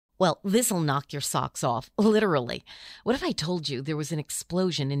Well, this'll knock your socks off, literally. What if I told you there was an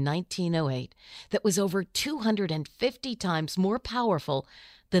explosion in 1908 that was over 250 times more powerful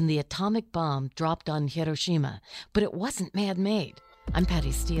than the atomic bomb dropped on Hiroshima, but it wasn't man-made? I'm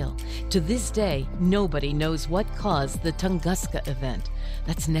Patty Steele. To this day, nobody knows what caused the Tunguska event.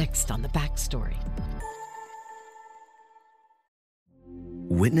 That's next on The Backstory.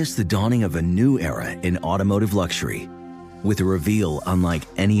 Witness the dawning of a new era in automotive luxury with a reveal unlike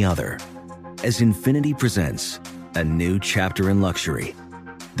any other as Infiniti presents a new chapter in luxury,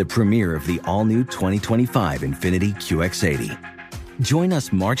 the premiere of the all-new 2025 Infiniti QX80. Join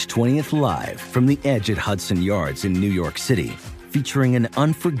us March 20th live from the Edge at Hudson Yards in New York City, featuring an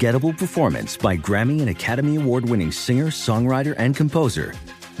unforgettable performance by Grammy and Academy Award-winning singer, songwriter, and composer,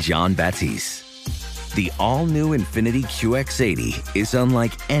 Jon Batiste. The all-new Infiniti QX80 is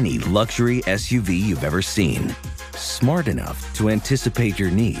unlike any luxury SUV you've ever seen. Smart enough to anticipate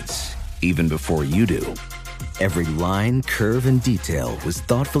your needs, even before you do. Every line, curve, and detail was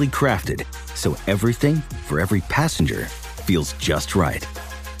thoughtfully crafted, so everything for every passenger feels just right.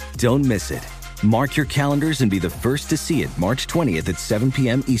 Don't miss it. Mark your calendars and be the first to see it March 20th at 7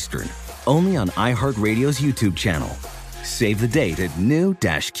 p.m. Eastern, only on iHeartRadio's YouTube channel. Save the date at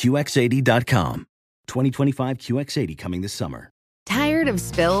new-QX80.com. 2025 QX80 coming this summer. Tired of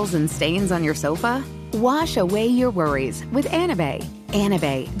spills and stains on your sofa? Wash away your worries with Anabay.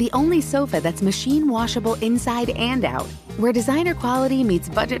 Anabay, the only sofa that's machine washable inside and out, where designer quality meets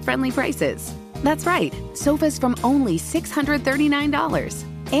budget-friendly prices. That's right, sofas from only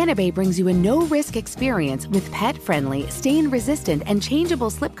 $639. Anabay brings you a no-risk experience with pet-friendly, stain-resistant, and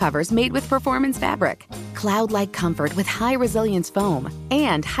changeable slipcovers made with performance fabric, cloud-like comfort with high-resilience foam,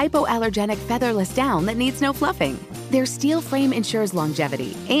 and hypoallergenic featherless down that needs no fluffing. Their steel frame ensures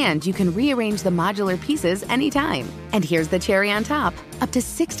longevity, and you can rearrange the modular pieces anytime. And here's the cherry on top, up to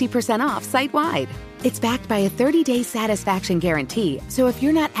 60% off site-wide. It's backed by a 30-day satisfaction guarantee, so if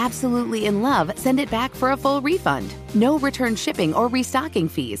you're not absolutely in love, send it back for a full refund. No return shipping or restocking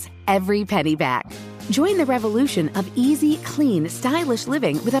fees. Every penny back. Join the revolution of easy, clean, stylish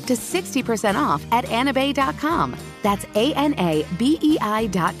living with up to 60% off at anabay.com. That's ANABEI.com.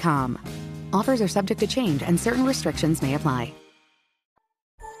 Offers are subject to change and certain restrictions may apply.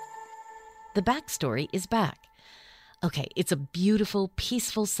 The Backstory is back. Okay, it's a beautiful,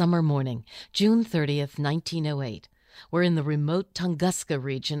 peaceful summer morning, June 30th, 1908. We're in the remote Tunguska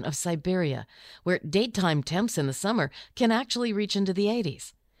region of Siberia, where daytime temps in the summer can actually reach into the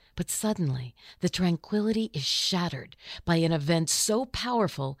 80s. But suddenly, the tranquility is shattered by an event so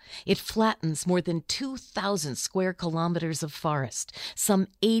powerful it flattens more than 2,000 square kilometers of forest, some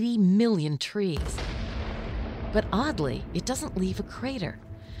 80 million trees. But oddly, it doesn't leave a crater.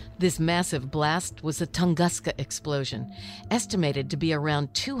 This massive blast was a Tunguska explosion, estimated to be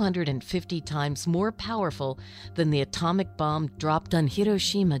around 250 times more powerful than the atomic bomb dropped on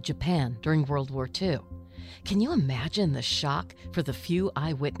Hiroshima, Japan during World War II. Can you imagine the shock for the few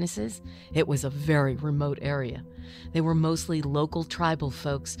eyewitnesses? It was a very remote area. They were mostly local tribal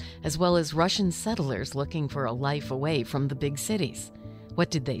folks, as well as Russian settlers looking for a life away from the big cities. What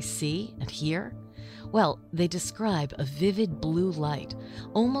did they see and hear? Well, they describe a vivid blue light,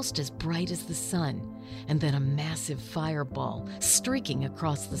 almost as bright as the sun, and then a massive fireball streaking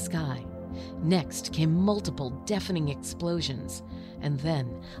across the sky. Next came multiple deafening explosions, and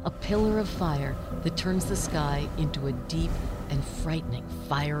then a pillar of fire that turns the sky into a deep and frightening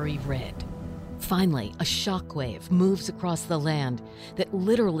fiery red. Finally, a shockwave moves across the land that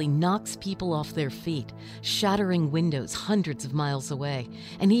literally knocks people off their feet, shattering windows hundreds of miles away,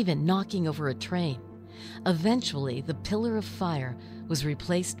 and even knocking over a train. Eventually, the pillar of fire was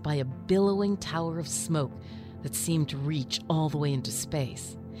replaced by a billowing tower of smoke that seemed to reach all the way into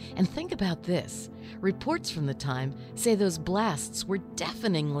space. And think about this. Reports from the time say those blasts were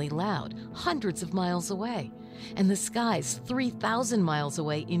deafeningly loud, hundreds of miles away. And the skies 3,000 miles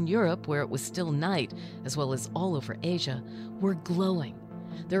away in Europe, where it was still night, as well as all over Asia, were glowing.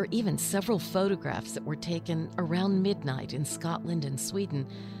 There are even several photographs that were taken around midnight in Scotland and Sweden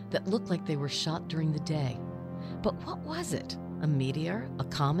that looked like they were shot during the day. But what was it? A meteor? A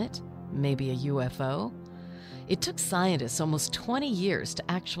comet? Maybe a UFO? It took scientists almost 20 years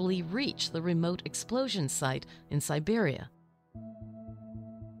to actually reach the remote explosion site in Siberia.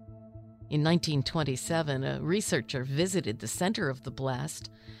 In 1927, a researcher visited the center of the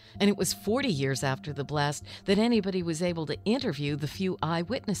blast, and it was 40 years after the blast that anybody was able to interview the few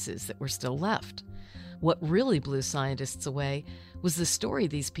eyewitnesses that were still left. What really blew scientists away was the story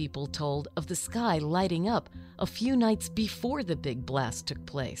these people told of the sky lighting up a few nights before the big blast took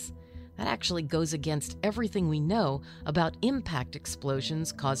place. That actually goes against everything we know about impact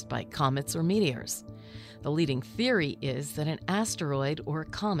explosions caused by comets or meteors. The leading theory is that an asteroid or a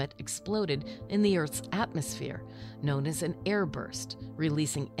comet exploded in the Earth's atmosphere, known as an airburst,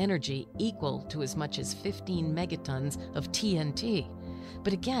 releasing energy equal to as much as 15 megatons of TNT.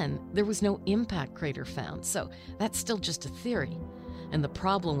 But again, there was no impact crater found, so that's still just a theory. And the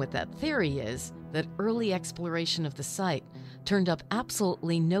problem with that theory is that early exploration of the site turned up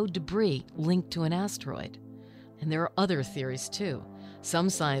absolutely no debris linked to an asteroid. And there are other theories too. Some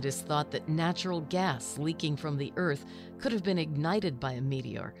scientists thought that natural gas leaking from the Earth could have been ignited by a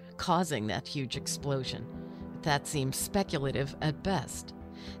meteor, causing that huge explosion. But that seems speculative at best.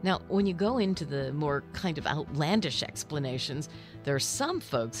 Now, when you go into the more kind of outlandish explanations, there are some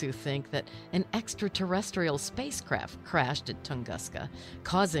folks who think that an extraterrestrial spacecraft crashed at Tunguska,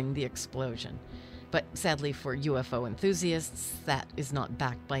 causing the explosion. But sadly for UFO enthusiasts, that is not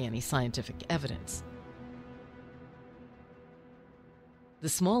backed by any scientific evidence. The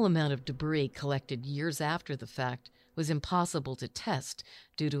small amount of debris collected years after the fact was impossible to test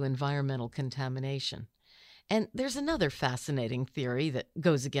due to environmental contamination. And there's another fascinating theory that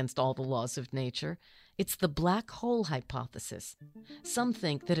goes against all the laws of nature. It's the black hole hypothesis. Some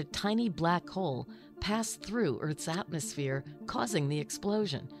think that a tiny black hole passed through Earth's atmosphere, causing the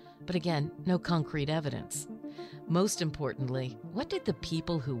explosion. But again, no concrete evidence. Most importantly, what did the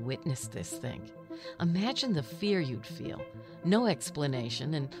people who witnessed this think? Imagine the fear you'd feel. No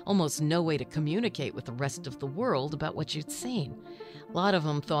explanation and almost no way to communicate with the rest of the world about what you'd seen. A lot of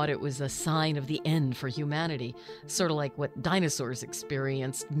them thought it was a sign of the end for humanity, sort of like what dinosaurs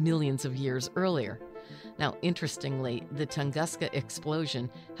experienced millions of years earlier. Now, interestingly, the Tunguska explosion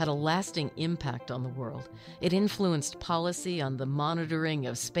had a lasting impact on the world. It influenced policy on the monitoring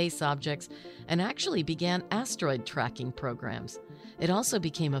of space objects and actually began asteroid tracking programs. It also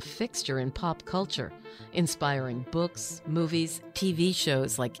became a fixture in pop culture, inspiring books, movies, TV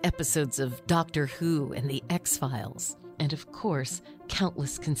shows like episodes of Doctor Who and The X-Files, and of course,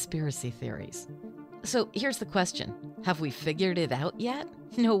 countless conspiracy theories. So here's the question. Have we figured it out yet?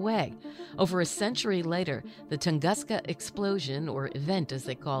 No way. Over a century later, the Tunguska explosion, or event as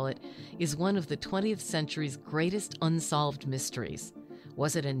they call it, is one of the 20th century's greatest unsolved mysteries.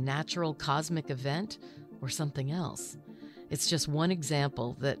 Was it a natural cosmic event or something else? It's just one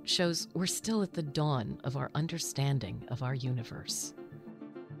example that shows we're still at the dawn of our understanding of our universe.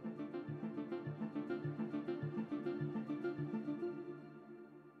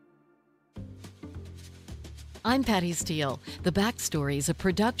 I'm Patty Steele. The Backstory is a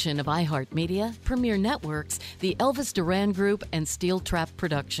production of iHeartMedia, Premier Networks, the Elvis Duran Group, and Steel Trap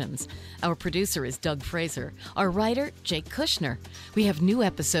Productions. Our producer is Doug Fraser. Our writer, Jake Kushner. We have new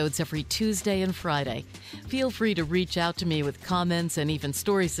episodes every Tuesday and Friday. Feel free to reach out to me with comments and even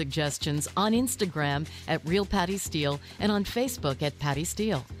story suggestions on Instagram at Real Patty Steele and on Facebook at Patty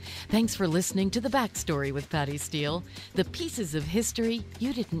Steele. Thanks for listening to The Backstory with Patty Steele. The pieces of history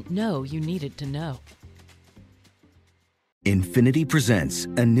you didn't know you needed to know. Infiniti presents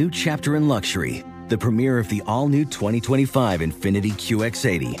a new chapter in luxury, the premiere of the all-new 2025 Infiniti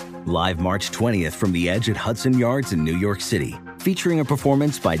QX80, live March 20th from the Edge at Hudson Yards in New York City, featuring a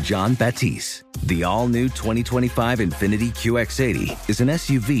performance by John Batiste. The all-new 2025 Infiniti QX80 is an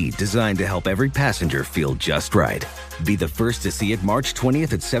SUV designed to help every passenger feel just right. Be the first to see it March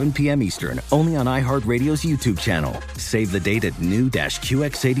 20th at 7 p.m. Eastern, only on iHeartRadio's YouTube channel. Save the date at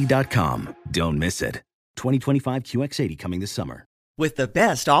new-QX80.com. Don't miss it. 2025 QX80 coming this summer. With the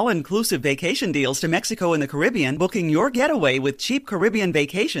best all-inclusive vacation deals to Mexico and the Caribbean, booking your getaway with Cheap Caribbean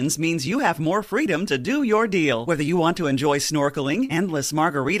Vacations means you have more freedom to do your deal. Whether you want to enjoy snorkeling, endless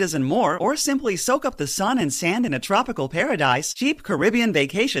margaritas and more, or simply soak up the sun and sand in a tropical paradise, Cheap Caribbean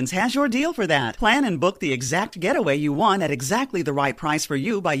Vacations has your deal for that. Plan and book the exact getaway you want at exactly the right price for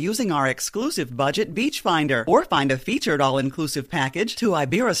you by using our exclusive budget beach finder. Or find a featured all-inclusive package to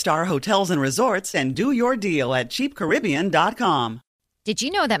Iberostar Hotels and Resorts and do your deal at cheapcaribbean.com. Did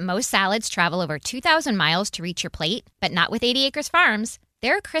you know that most salads travel over 2,000 miles to reach your plate? But not with 80 Acres Farms.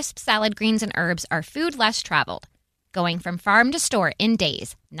 Their crisp salad greens and herbs are food less traveled, going from farm to store in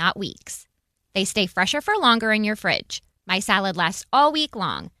days, not weeks. They stay fresher for longer in your fridge. My salad lasts all week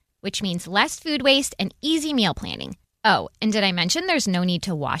long, which means less food waste and easy meal planning. Oh, and did I mention there's no need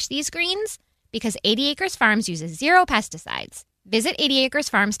to wash these greens? Because 80 Acres Farms uses 0 pesticides. Visit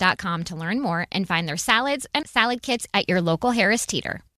 80acresfarms.com to learn more and find their salads and salad kits at your local Harris Teeter.